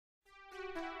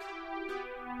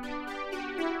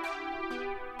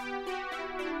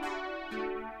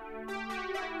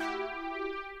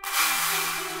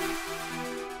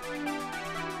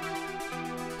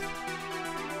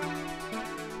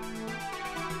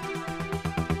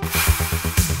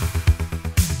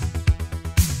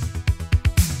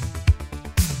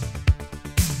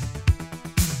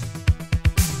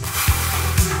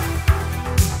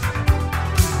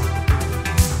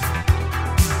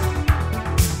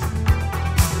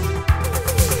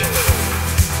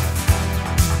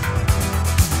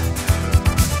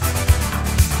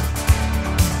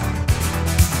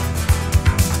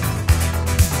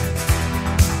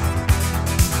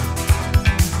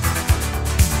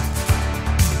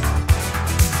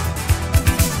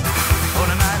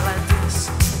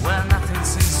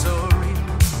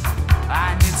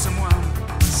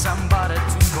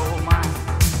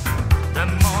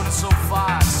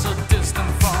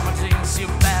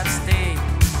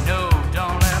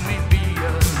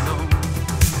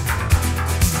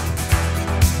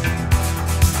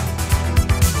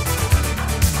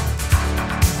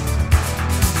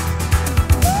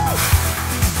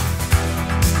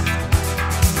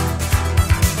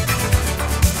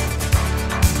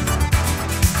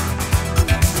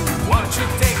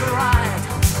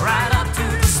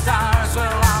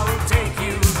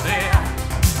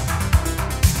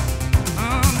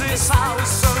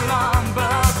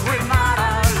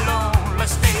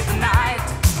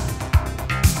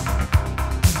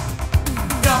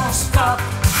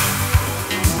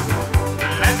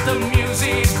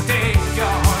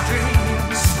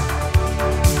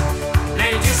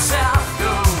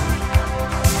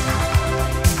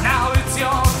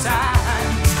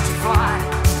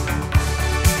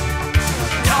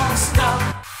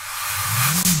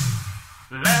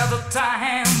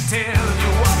hand, tell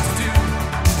you what to do.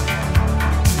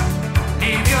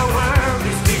 Leave your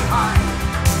worries behind.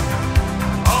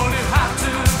 All you have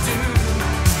to do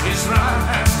is run.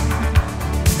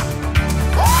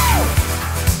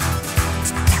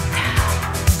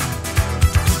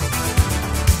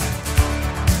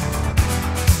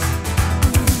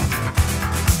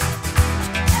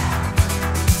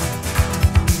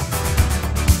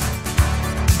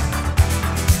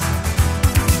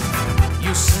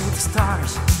 You say the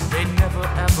stars, they never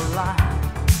ever lie.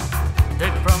 They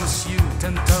promise you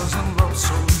 10,000 love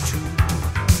so true.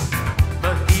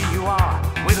 But here you are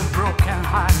with a broken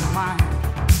heart and mind.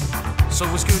 So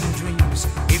it's good in dreams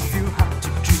if you have to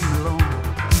dream alone.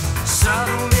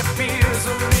 Suddenly appears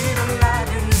a little light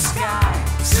in the sky.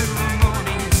 Silver moon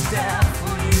is there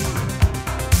for you.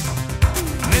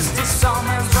 Mr.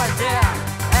 Sandman's right there,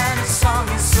 and his song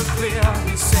is so clear.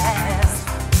 He says,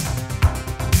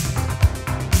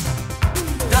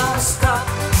 don't stop,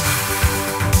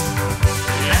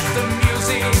 let the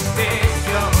music dance.